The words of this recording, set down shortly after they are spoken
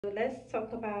So let's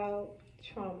talk about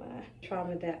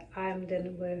trauma that I'm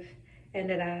dealing with and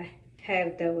that I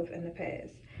have dealt with in the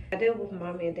past. I dealt with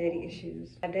mommy and daddy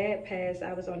issues. My dad passed,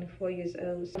 I was only 4 years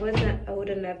old. So I wasn't old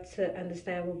enough to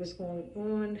understand what was going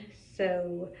on.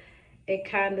 So it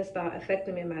kind of started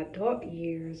affecting me in my adult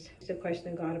years. I used to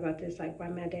question God about this, like why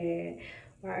my dad,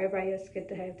 why everybody else get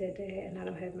to have their dad and I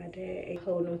don't have my dad. And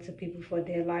hold on to people for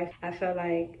their life. I felt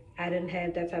like I didn't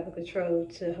have that type of control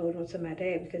to hold on to my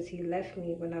dad because he left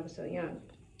me when I was so young.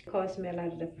 It caused me a lot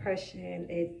of depression.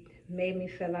 It made me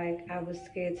feel like I was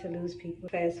scared to lose people.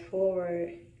 Fast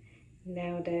forward,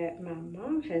 now that my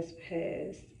mom has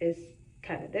passed, it's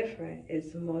kind of different.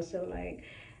 It's more so like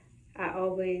I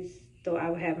always thought I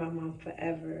would have my mom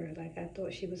forever. Like I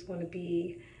thought she was going to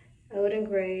be old and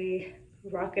gray,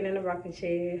 rocking in a rocking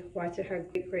chair, watching her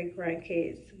great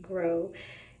grandkids grow.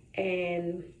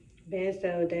 And being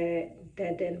so that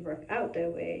didn't work out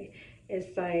that way,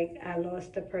 it's like I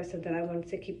lost the person that I wanted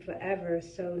to keep forever.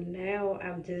 So now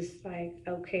I'm just like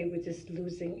okay with just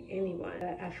losing anyone.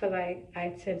 I feel like I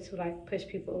tend to like push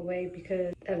people away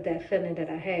because of that feeling that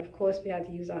I have. Of course, we have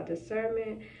to use our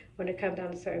discernment when it comes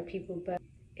down to certain people, but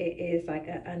it is like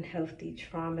an unhealthy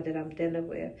trauma that I'm dealing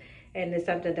with, and it's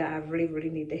something that I really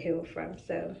need to heal from.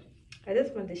 So I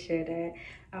just wanted to share that.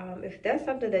 If that's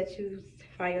something that you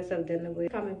find yourself dealing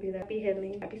with, comment below. Happy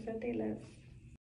healing. Happy Sunday, loves.